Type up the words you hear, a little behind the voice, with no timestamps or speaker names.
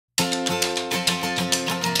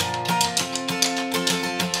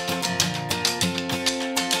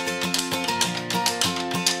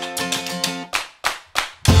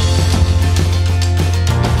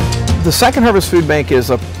The Second Harvest Food Bank is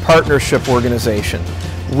a partnership organization.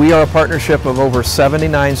 We are a partnership of over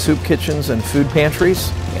 79 soup kitchens and food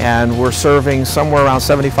pantries, and we're serving somewhere around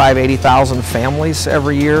 80,000 families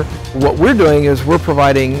every year. What we're doing is we're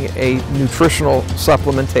providing a nutritional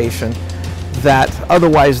supplementation that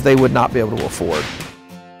otherwise they would not be able to afford.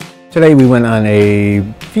 Today we went on a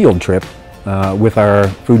field trip with our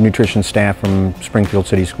food nutrition staff from Springfield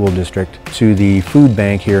City School District to the food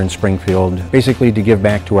bank here in Springfield, basically to give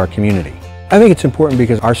back to our community. I think it's important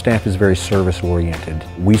because our staff is very service oriented.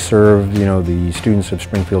 We serve, the students of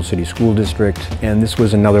Springfield City School District, and this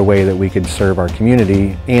was another way that we could serve our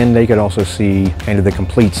community, and they could also see kind of the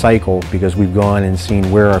complete cycle because we've gone and seen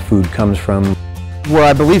where our food comes from. We're,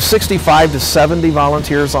 I believe, 65 to 70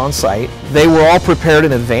 volunteers on site. They were all prepared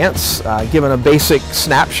in advance, given a basic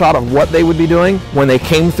snapshot of what they would be doing. When they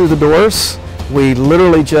came through the doors, we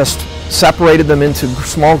literally just separated them into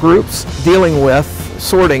small groups, dealing with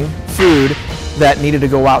sorting food that needed to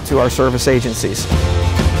go out to our service agencies.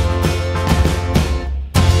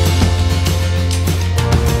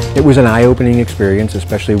 It was an eye-opening experience,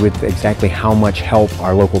 especially with exactly how much help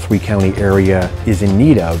our local three-county area is in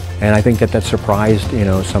need of. And I think that surprised,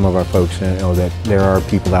 some of our folks, that there are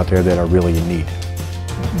people out there that are really in need.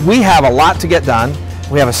 We have a lot to get done.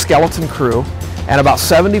 We have a skeleton crew, and about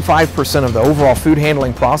 75% of the overall food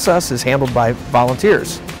handling process is handled by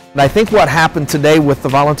volunteers. And I think what happened today with the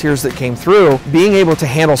volunteers that came through, being able to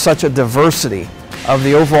handle such a diversity of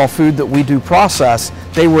the overall food that we do process,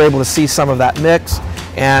 they were able to see some of that mix.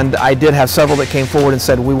 And I did have several that came forward and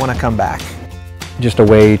said, we want to come back. Just a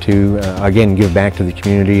way to, again, give back to the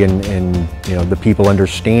community and the people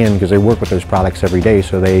understand because they work with those products every day,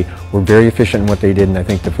 so they were very efficient in what they did, and I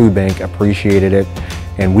think the food bank appreciated it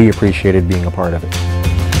and we appreciated being a part of it.